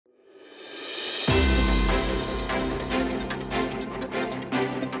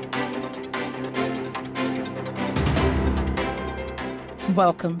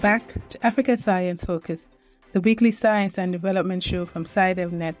Welcome back to Africa Science Focus, the weekly science and development show from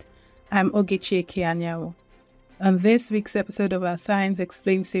SciDevNet. I'm Ogechi Ekeanyanwu. On this week's episode of our Science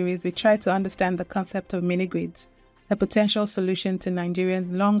Explained series, we try to understand the concept of mini-grids, a potential solution to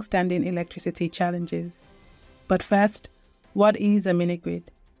Nigerians' long-standing electricity challenges. But first, what is a mini-grid?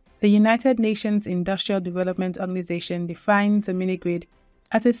 The United Nations Industrial Development Organization defines a mini-grid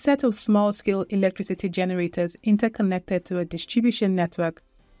as a set of small-scale electricity generators interconnected to a distribution network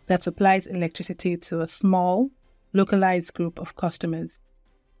that supplies electricity to a small, localized group of customers.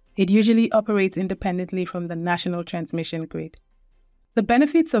 It usually operates independently from the national transmission grid. The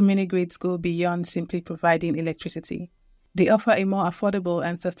benefits of mini-grids go beyond simply providing electricity. They offer a more affordable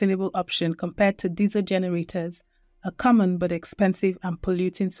and sustainable option compared to diesel generators, a common but expensive and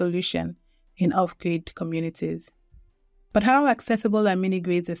polluting solution in off-grid communities. But how accessible are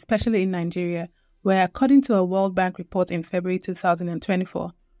mini-grids, especially in Nigeria, where, according to a World Bank report in February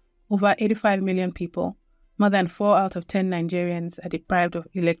 2024, over 85 million people, more than 4 out of 10 Nigerians, are deprived of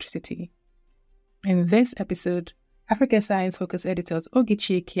electricity? In this episode, Africa Science Focus editors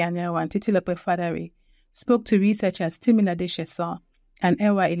Ogechi Ekeanyanwu and Titilope Fadare spoke to researchers Temilade Sesan and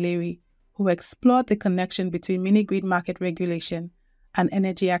Ewah Eleri, who explored the connection between mini-grid market regulation and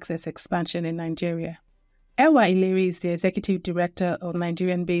energy access expansion in Nigeria. Ewah Eleri is the executive director of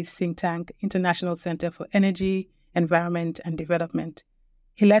Nigerian-based think tank International Center for Energy, Environment and Development.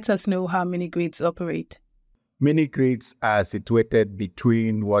 He lets us know how mini-grids operate. Mini-grids are situated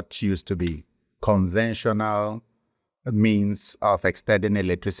between what used to be conventional means of extending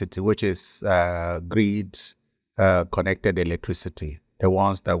electricity, which is grid-connected electricity, the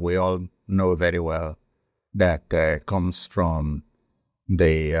ones that we all know very well, that comes from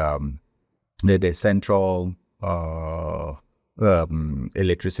the central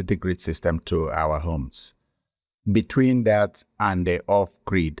electricity grid system to our homes. Between that and the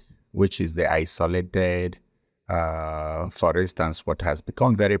off-grid, which is the isolated, for instance, what has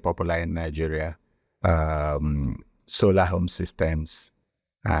become very popular in Nigeria, solar home systems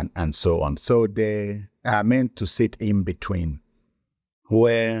and so on. So they are meant to sit in between,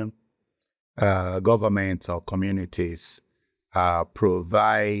 where governments or communities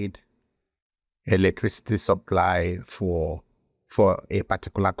provide electricity supply for a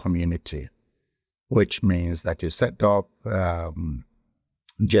particular community, which means that you set up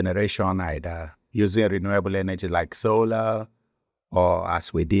generation either using renewable energy like solar, or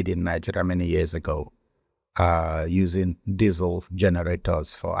as we did in Nigeria many years ago, using diesel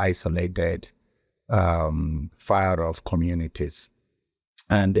generators for isolated fire-off communities,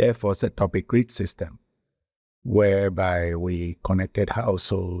 and therefore set up a grid system whereby we connected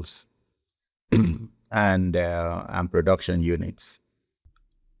households and production units.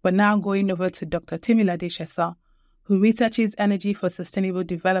 We're now going over to Dr. Temilade Sesan, who researches energy for sustainable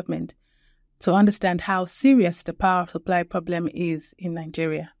development, to understand how serious the power supply problem is in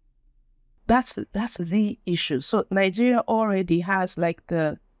Nigeria. That's the issue. So Nigeria already has, like,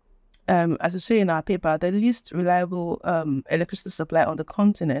 the as you say in our paper, the least reliable electricity supply on the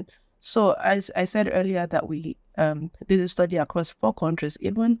continent. So as I said earlier, that we did a study across 4 countries.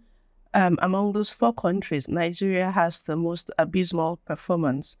 Even among those 4 countries, Nigeria has the most abysmal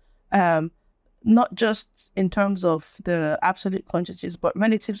performance, not just in terms of the absolute quantities, but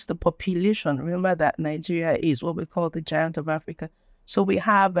relative to the population. Remember that Nigeria is what we call the giant of Africa. So we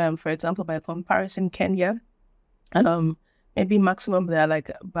have, for example, by comparison, Kenya, maybe maximum they're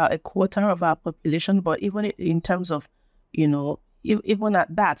like about a quarter of our population, but even in terms of, even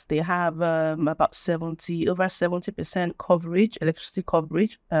at that, they have about over 70% coverage, electricity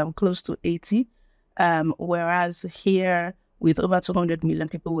coverage, close to 80. Whereas here, with over 200 million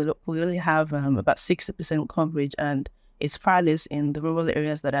people, we only have about 60% coverage, and it's far less in the rural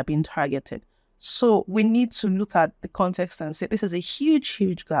areas that are being targeted. So we need to look at the context and say this is a huge,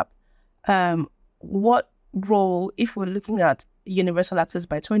 huge gap. What role, if we're looking at universal access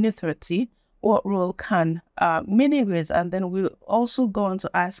by 2030, what role can mini-grids, and then we'll also go on to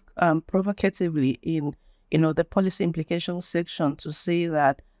ask provocatively in the policy implications section to say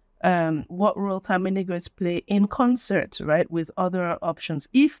that what role can mini-grids play in concert, right, with other options?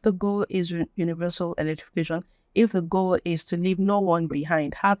 If the goal is universal electrification, if the goal is to leave no one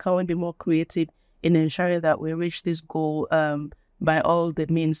behind, how can we be more creative in ensuring that we reach this goal by all the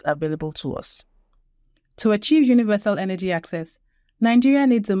means available to us? To achieve universal energy access, Nigeria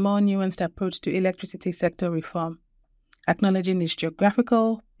needs a more nuanced approach to electricity sector reform, acknowledging its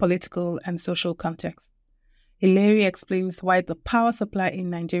geographical, political, and social context. Eleri explains why the power supply in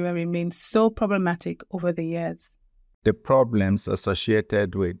Nigeria remains so problematic over the years. The problems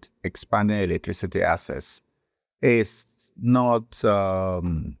associated with expanding electricity access is not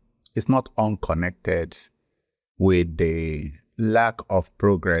unconnected with the lack of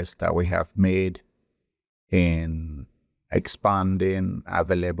progress that we have made in expanding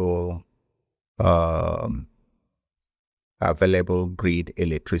available grid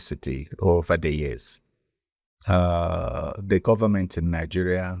electricity over the years. The government in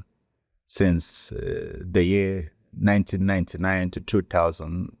Nigeria, since the year 1999 to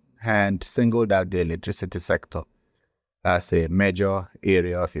 2000, had singled out the electricity sector as a major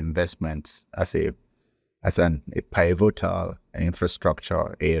area of investment, as a pivotal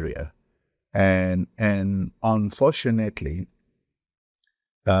infrastructure area. And unfortunately,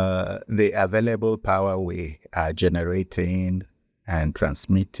 the available power we are generating and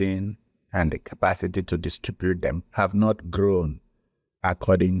transmitting and the capacity to distribute them have not grown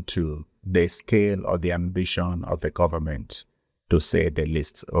according to the scale or the ambition of the government, to say the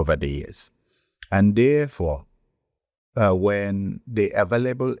least, over the years. And therefore, when the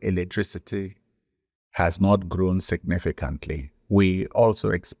available electricity has not grown significantly, we also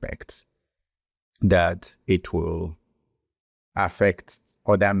expect that it will affect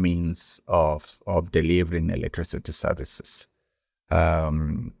other means of delivering electricity services. So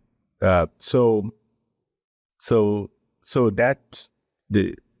that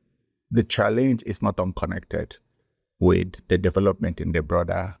the challenge is not unconnected with the development in the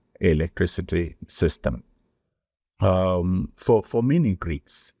broader electricity system. For mini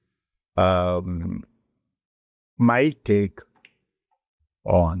grids, my take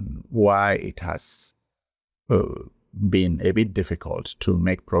on why it has been a bit difficult to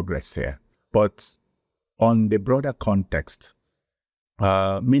make progress here, but on the broader context,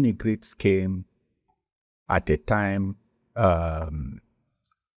 mini grids came at a time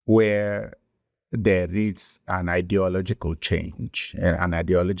where there is an ideological change, an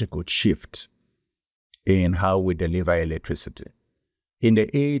ideological shift in how we deliver electricity. In the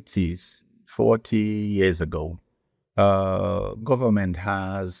 80s, 40 years ago, government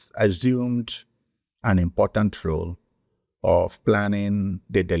has assumed an important role of planning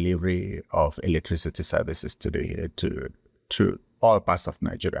the delivery of electricity services to all parts of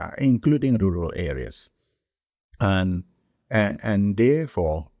Nigeria, including rural areas. And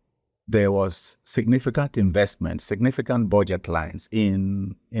therefore, there was significant investment, significant budget lines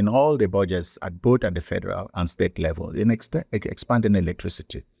in all the budgets at both at the federal and state level in expanding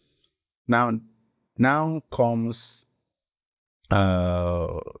electricity. Now comes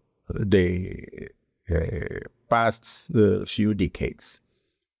the past few decades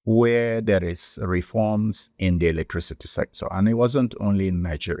where there is reforms in the electricity sector. And it wasn't only in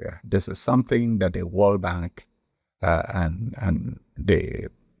Nigeria. This is something that the World Bank and the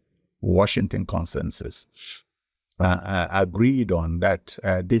Washington Consensus agreed on, that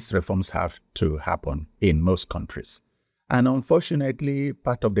these reforms have to happen in most countries. And unfortunately,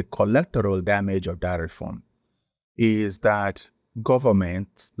 part of the collateral damage of that reform is that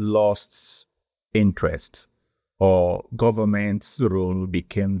government lost interest, or government's role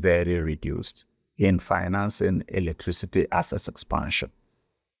became very reduced in financing electricity assets expansion.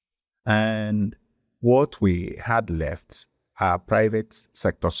 And what we had left are private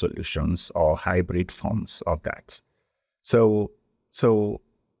sector solutions or hybrid forms of that. So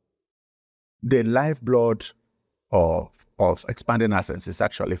the lifeblood of expanding assets is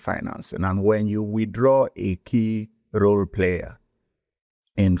actually financing. And when you withdraw a key role player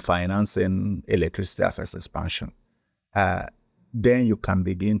in financing electricity assets expansion, then you can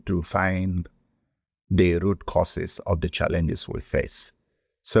begin to find the root causes of the challenges we face.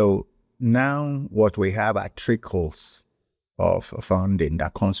 So now what we have are trickles of funding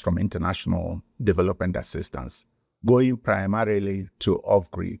that comes from international development assistance, going primarily to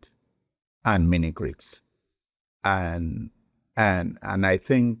off-grid and mini-grids. And I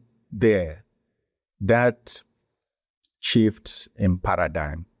think that shift in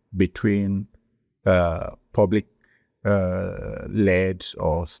paradigm between public led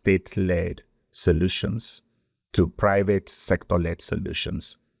or state-led solutions to private sector-led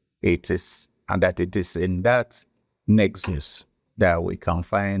solutions, it is in that nexus that we can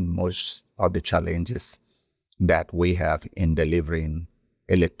find most of the challenges that we have in delivering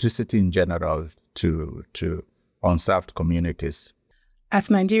electricity in general to unserved communities. As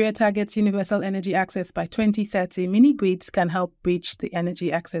Nigeria targets universal energy access by 2030, mini-grids can help bridge the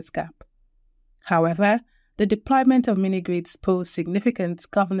energy access gap. However, the deployment of mini-grids pose significant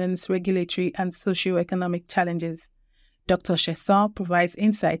governance, regulatory, and socio-economic challenges. Dr. Sesan provides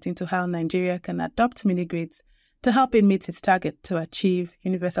insight into how Nigeria can adopt mini-grids to help it meet its target to achieve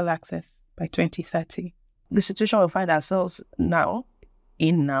universal access by 2030. The situation we find ourselves now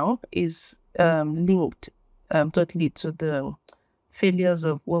is linked totally to the failures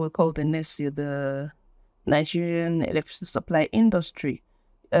of what we call the NESI, the Nigerian electricity supply industry.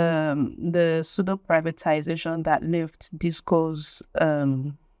 The pseudo privatization that left discos,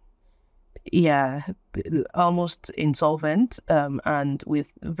 almost insolvent, and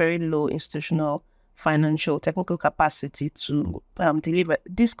with very low institutional, financial, technical capacity to deliver.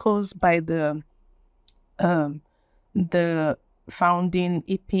 This caused by the founding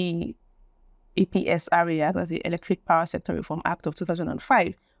EPS area, that's the Electric Power Sector Reform Act of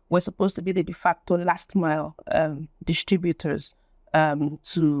 2005, were supposed to be the de facto last mile distributors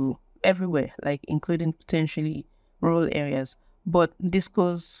to everywhere, like including potentially rural areas. But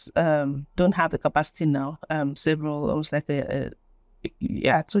discos don't have the capacity now, almost like 2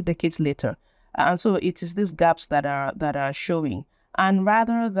 decades later. And so it is these gaps that are showing. And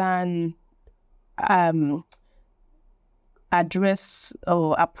rather than address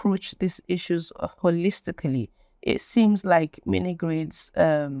or approach these issues holistically, it seems like mini grids,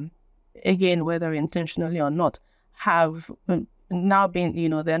 again, whether intentionally or not, have now been,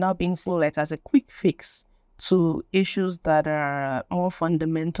 they're now being seen like as a quick fix to issues that are more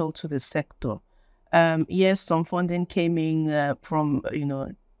fundamental to the sector. Yes, some funding came in from,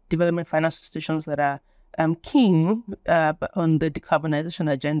 development finance institutions that are keen on the decarbonization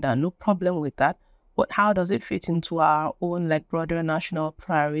agenda. No problem with that. But how does it fit into our own broader national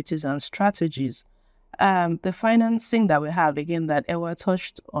priorities and strategies? The financing that we have, again, that Ewah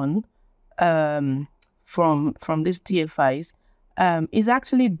touched on from these DFIs is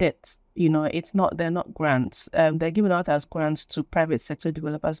actually debt. They're not grants. They're given out as grants to private sector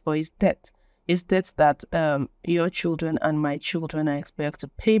developers, but it's debt. It's debt that your children and my children are expected to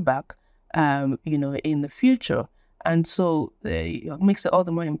pay back, in the future. And so it makes it all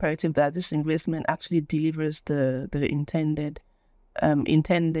the more imperative that this investment actually delivers the intended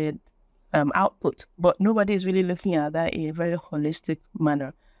output. But nobody is really looking at that in a very holistic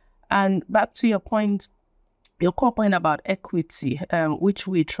manner. And back to your core point about equity, which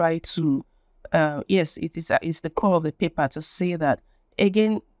we try to, it's the core of the paper to say that,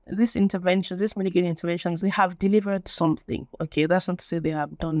 again, these mitigating interventions, they have delivered something. Okay, that's not to say they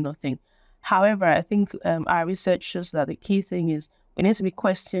have done nothing. However, I think our research shows that the key thing is we need to be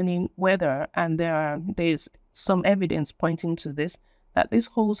questioning whether, and there's some evidence pointing to this, that this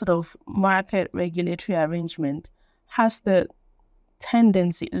whole sort of market regulatory arrangement has the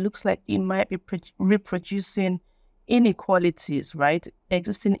tendency, it looks like it might be reproducing inequalities, right?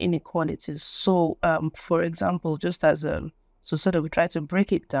 Existing inequalities. So, for example, just as so sort of we try to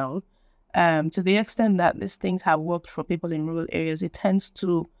break it down, to the extent that these things have worked for people in rural areas, it tends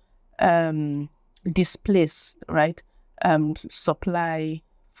to displace, right, power supply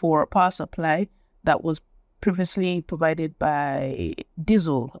that was previously provided by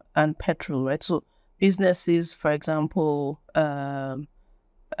diesel and petrol, right? So businesses, for example, small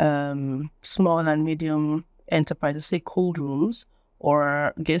and medium enterprises, say cold rooms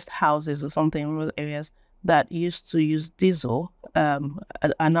or guest houses or something in rural areas that used to use diesel,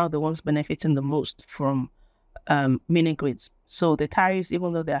 are now the ones benefiting the most from mini grids. So the tariffs,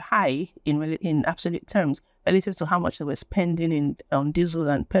 even though they're high in absolute terms, relative to how much they were spending on diesel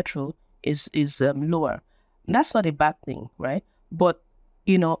and petrol, is lower. And that's not a bad thing, right? But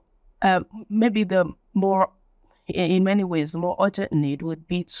maybe in many ways, the more urgent need would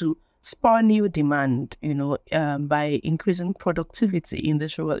be to spur new demand, by increasing productivity in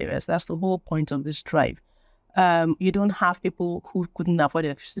the rural areas. That's the whole point of this drive. You don't have people who couldn't afford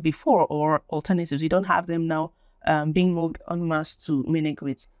electricity before, or alternatives. You don't have them now being moved en masse to mini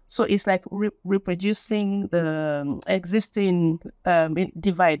grids. So it's like reproducing the existing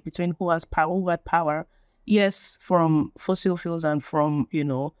divide between who had power, yes, from fossil fuels and from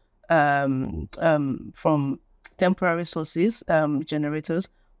from temporary sources, generators,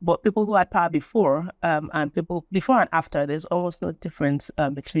 but people who had power before and people before and after, there's almost no difference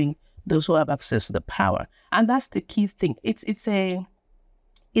between those who have access to the power. And that's the key thing. It's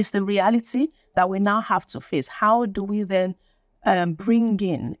the reality that we now have to face. How do we then bring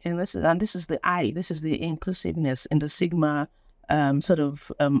in, and this is the inclusiveness in the Sigma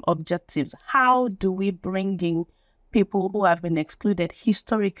objectives. How do we bring in people who have been excluded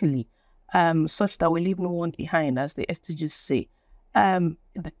historically, such that we leave no one behind, as the SDGs say?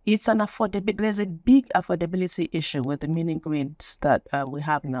 It's an there's a big affordability issue with the mini grids that we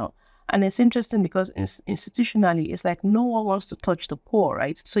have now. And it's interesting because institutionally, it's like no one wants to touch the poor,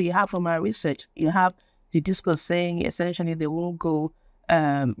 right? So you have, from our research, you have the discourse saying essentially they won't go,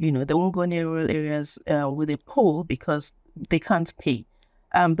 they won't go near rural areas with a pole because they can't pay.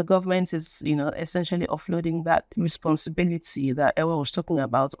 The government is, essentially offloading that responsibility that Ewah was talking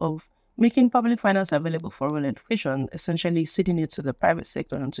about of making public finance available for rural education, essentially ceding it to the private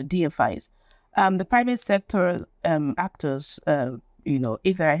sector and to DFIs. The private sector actors,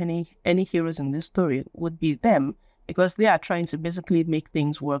 if there are any heroes in this story, would be them, because they are trying to basically make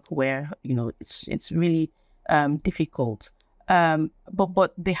things work where it's really difficult.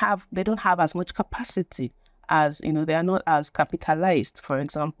 But they don't have as much capacity as they are not as capitalized, for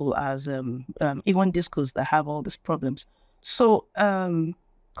example, as even discos that have all these problems. So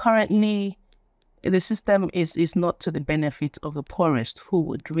currently, the system is not to the benefit of the poorest, who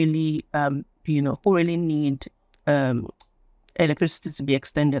would really who really need electricity to be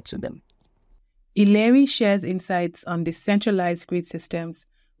extended to them. Eleri shares insights on decentralized grid systems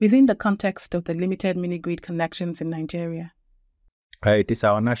within the context of the limited mini-grid connections in Nigeria. It is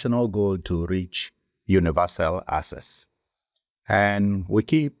our national goal to reach universal access. And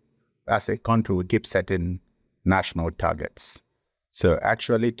as a country, we keep setting national targets. So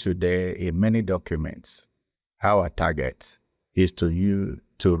actually today, in many documents, our target is to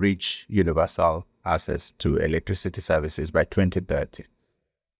reach universal access to electricity services by 2030.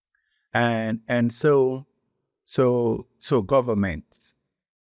 And so governments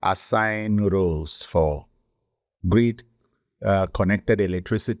assign roles for grid connected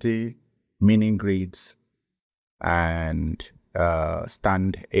electricity, mini grids, and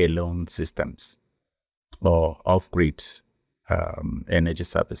stand-alone systems or off-grid energy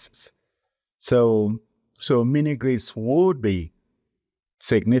services. So mini grids would be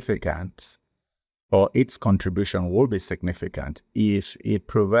significant, or its contribution will be significant if it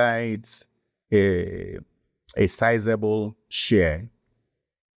provides a sizable share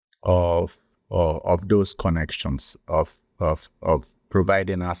of those connections of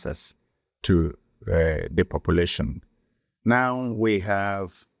providing access to the population. Now we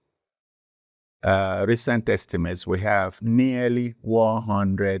have recent estimates. We have nearly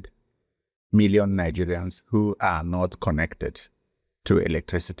 100 million Nigerians who are not connected to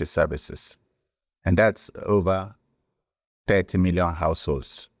electricity services. And that's over 30 million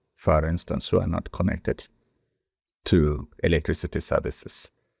households, for instance, who are not connected to electricity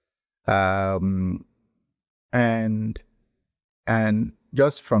services. And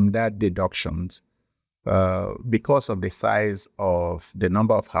just from that deductions, because of the size of the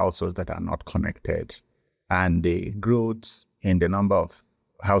number of households that are not connected and the growth in the number of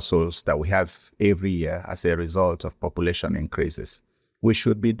households that we have every year as a result of population increases, we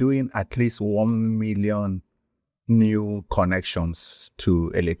should be doing at least 1 million new connections to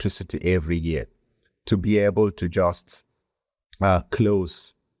electricity every year to be able to just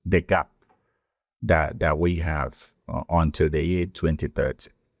close the gap that we have until the year 2030.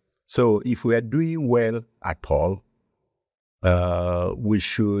 So if we are doing well at all, we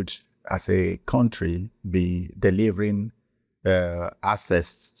should, as a country, be delivering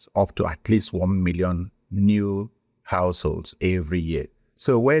access up to at least 1 million new households every year.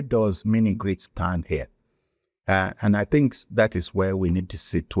 So where does mini grid stand here? And I think that is where we need to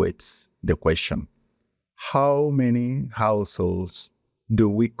situate the question. How many households do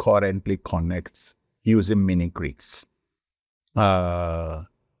we currently connect using mini grids?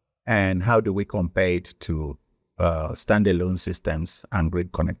 And how do we compare it to standalone systems and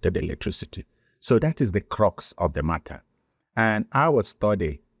grid-connected electricity? So that is the crux of the matter. And our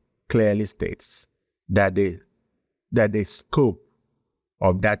study clearly states that the scope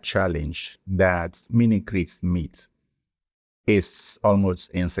of that challenge that mini grids meet is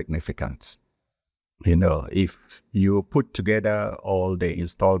almost insignificant. If you put together all the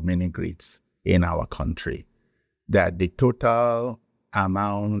installed mini grids in our country, that the total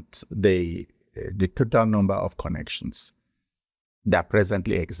amount, the total number of connections that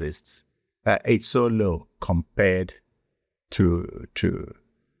presently exists, it's so low compared to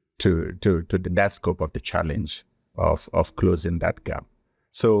that scope of the challenge of closing that gap.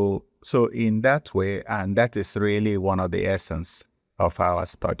 So in that way, and that is really one of the essence of our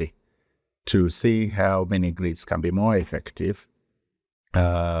study, to see how mini grids can be more effective,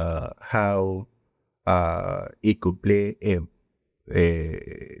 how it could play a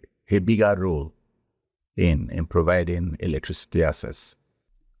bigger role in providing electricity access.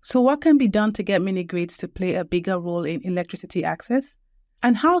 So what can be done to get mini grids to play a bigger role in electricity access?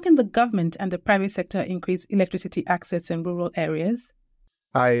 And how can the government and the private sector increase electricity access in rural areas?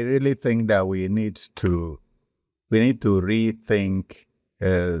 I really think that we need to rethink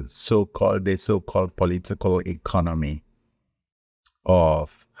the so-called political economy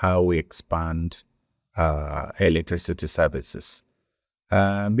of how we expand electricity services.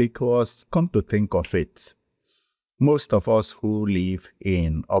 Because come to think of it, most of us who live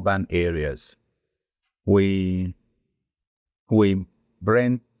in urban areas, we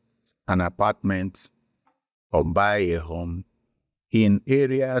rent an apartment or buy a home in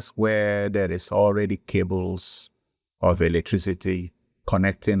areas where there is already cables of electricity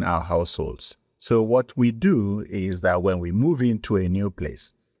connecting our households. So what we do is that when we move into a new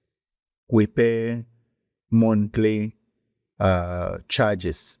place, we pay monthly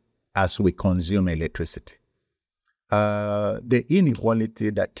charges as we consume electricity. The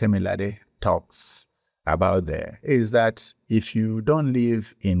inequality that Temilade talks about there is that if you don't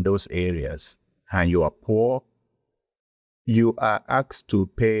live in those areas and you are poor, you are asked to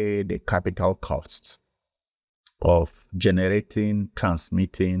pay the capital costs of generating,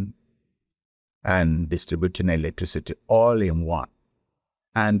 transmitting, and distributing electricity all in one.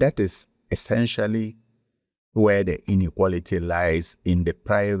 And that is essentially where the inequality lies in the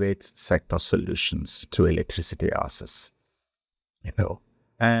private sector solutions to electricity access.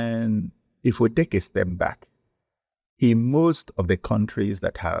 And if we take a step back, in most of the countries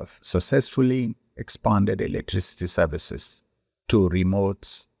that have successfully expanded electricity services to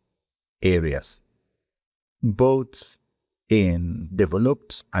remote areas, both in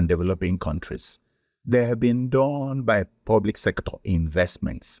developed and developing countries, they have been done by public sector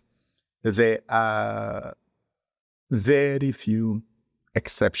investments. There are very few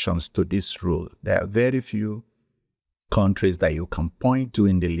exceptions to this rule. There are very few countries that you can point to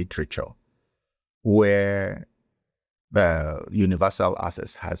in the literature where the universal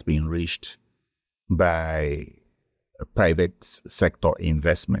access has been reached by private sector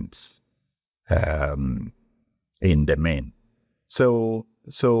investments in the main. So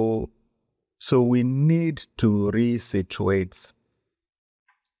we need to resituate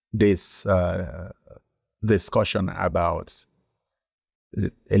this discussion about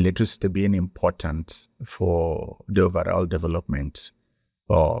electricity being important for the overall development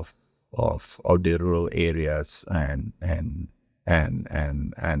of the rural areas and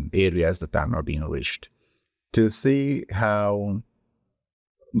areas that are not being reached, to see how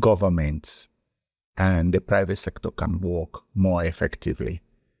government and the private sector can work more effectively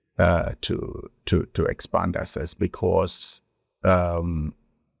to expand access, because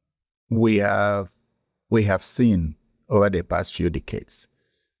we have seen over the past few decades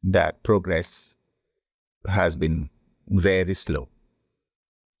that progress has been very slow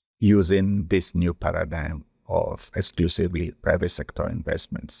using this new paradigm of exclusively private sector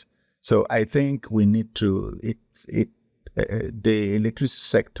investments. So I think we need to, the electricity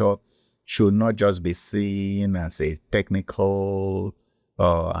sector should not just be seen as a technical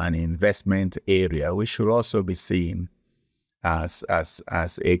an investment area. We should also be seen as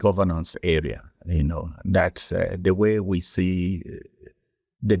a governance area, that the way we see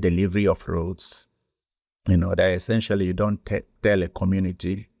the delivery of roads, that essentially you don't tell a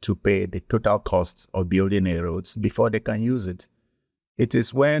community to pay the total cost of building a road before they can use it. It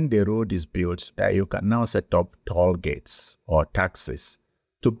is when the road is built that you can now set up toll gates or taxes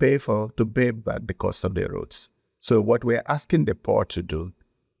to pay back the cost of the roads. So what we're asking the poor to do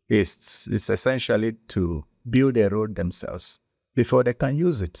is essentially to build a road themselves before they can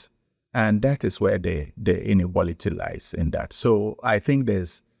use it. And that is where the inequality lies in that. So I think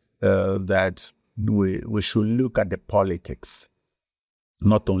there's that we should look at the politics,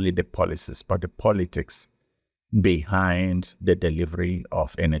 not only the policies, but the politics behind the delivery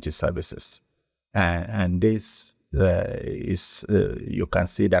of energy services. And this is, you can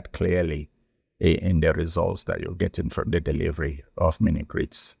see that clearly in the results that you're getting from the delivery of mini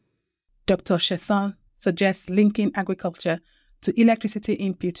grids. Dr. Sesan suggests linking agriculture to electricity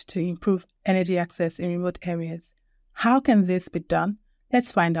input to improve energy access in remote areas. How can this be done?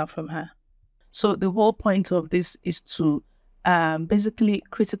 Let's find out from her. So the whole point of this is to basically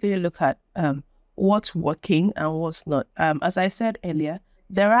critically look at what's working and what's not. As I said earlier,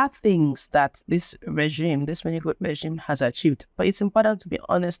 there are things that this mini grid regime has achieved, but it's important to be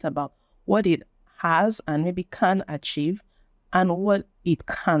honest about what it has and maybe can achieve and what it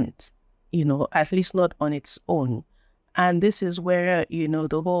can't, at least not on its own. And this is where,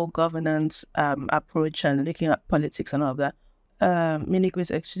 the whole governance approach and looking at politics and all of that, mini grids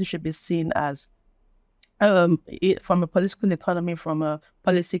actually should be seen as from a political economy, from a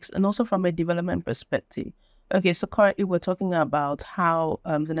politics, and also from a development perspective. Okay, so currently we're talking about how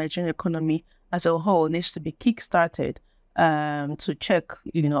the Nigerian economy as a whole needs to be kick-started to check,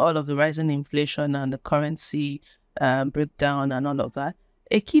 all of the rising inflation and the currency breakdown and all of that.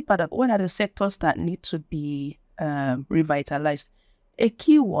 A key part of what are the sectors that need to be revitalized? A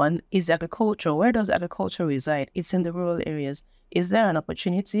key one is agriculture. Where does agriculture reside? It's in the rural areas. Is there an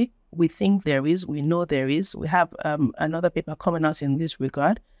opportunity? We think there is. We know there is. We have another paper coming out in this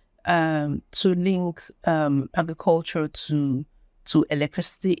regard to link agriculture to to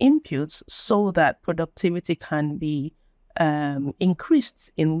electricity inputs so that productivity can be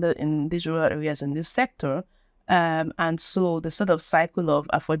increased in these rural areas in this sector. And so the sort of cycle of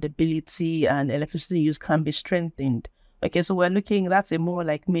affordability and electricity use can be strengthened. Okay, so we're looking, that's a more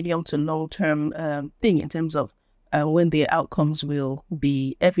like medium to long-term thing in terms of when the outcomes will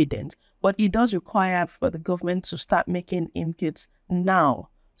be evident. But it does require for the government to start making inputs now.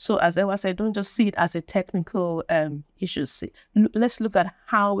 So as Ewah said, don't just see it as a technical issue. Let's look at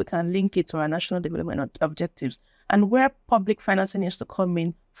how we can link it to our national development objectives and where public financing needs to come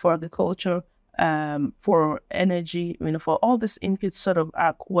in for agriculture, for energy, for all these inputs sort of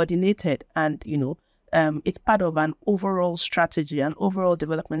are coordinated and, it's part of an overall strategy, an overall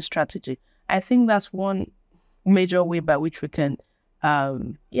development strategy. I think that's one major way by which we can,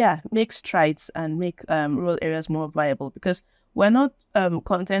 make strides and make rural areas more viable, because we're not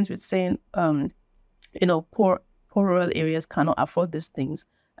content with saying, poor rural areas cannot afford these things.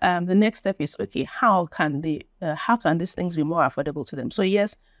 The next step is, okay, how can these things be more affordable to them? So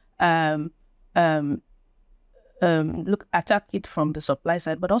yes, attack it from the supply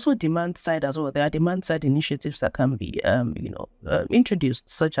side, but also demand side as well. There are demand side initiatives that can be, introduced,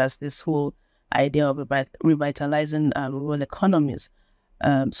 such as this whole idea of revitalizing rural economies.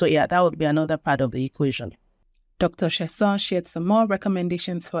 That would be another part of the equation. Dr. Sesan shared some more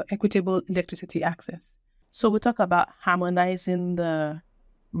recommendations for equitable electricity access. So we talk about harmonizing the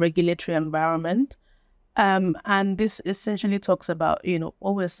regulatory environment. And this essentially talks about,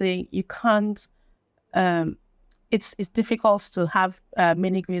 what we're saying, you can't, it's difficult to have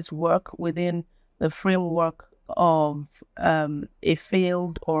mini grids work within the framework of a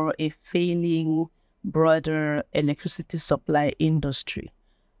failed or a failing broader electricity supply industry.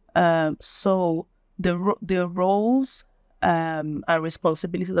 So the roles and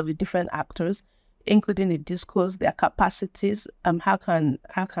responsibilities of the different actors, including the discos, their capacities, how can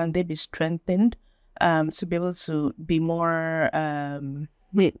they be strengthened to be able to be more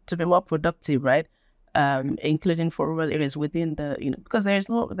productive, right? Including for rural areas within the because there is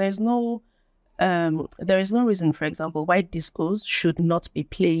no reason, for example, why discos should not be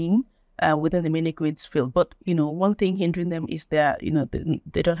playing within the mini grids field. But one thing hindering them is their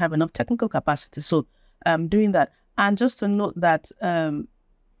they don't have enough technical capacity. So doing that, and just to note that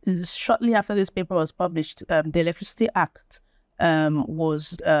shortly after this paper was published, the Electricity Act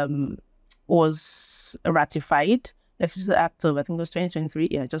was ratified. Electricity Act of, I think it was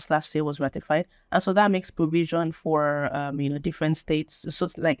 2023, just last year was ratified. And so that makes provision for, different states. So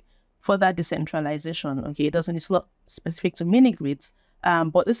it's like further decentralization, okay? It's not specific to mini grids,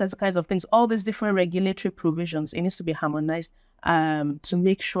 but this is the kinds of things, all these different regulatory provisions, it needs to be harmonized to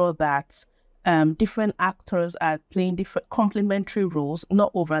make sure that different actors are playing different complementary roles, not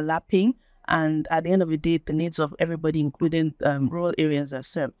overlapping. And at the end of the day, the needs of everybody, including rural areas, are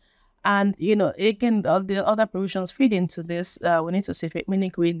served. And, again, the other provisions feed into this. We need to see if mini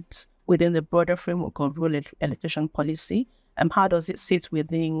grids within the broader framework of rural electrification policy. How does it sit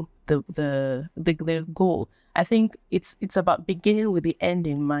within the goal? I think it's about beginning with the end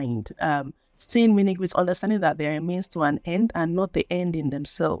in mind. Seeing mini grids, understanding that they are a means to an end and not the end in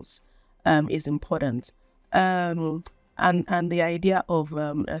themselves is important. And the idea of,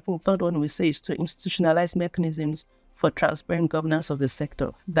 I think the third one we say is to institutionalize mechanisms for transparent governance of the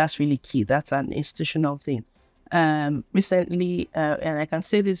sector. That's really key. That's an institutional thing. Recently, and I can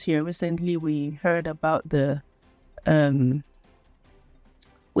say this here, recently we heard about the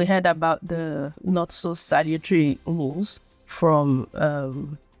not so salutary rules from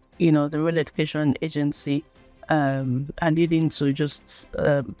the Rural Education Agency and leading to just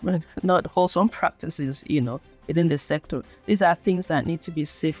not wholesome practices, within the sector. These are things that need to be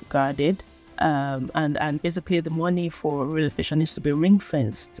safeguarded. And basically the money for rural education needs to be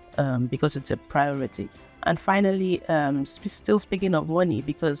ring-fenced because it's a priority. And finally, still speaking of money,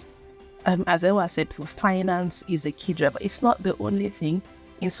 because as Ewah said, finance is a key driver. It's not the only thing.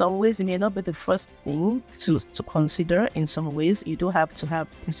 In some ways, it may not be the first thing to consider. In some ways, you do have to have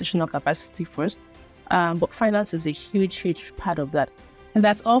institutional capacity first. But finance is a huge, huge part of that. And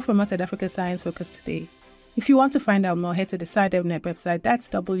that's all from us at Africa Science Focus today. If you want to find out more, head to the SciDevNet website. That's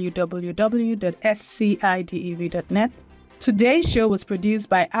www.scidev.net. Today's show was produced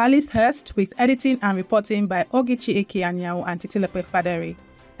by Alice Hurst with editing and reporting by Ogechi Ekeanyanwu and Titilope Fadare.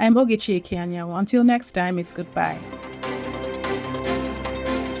 I'm Ogechi Ekeanyanwu. Until next time, it's goodbye.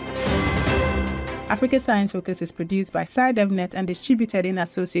 Africa Science Focus is produced by SciDevNet and distributed in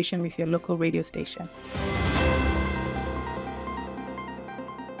association with your local radio station.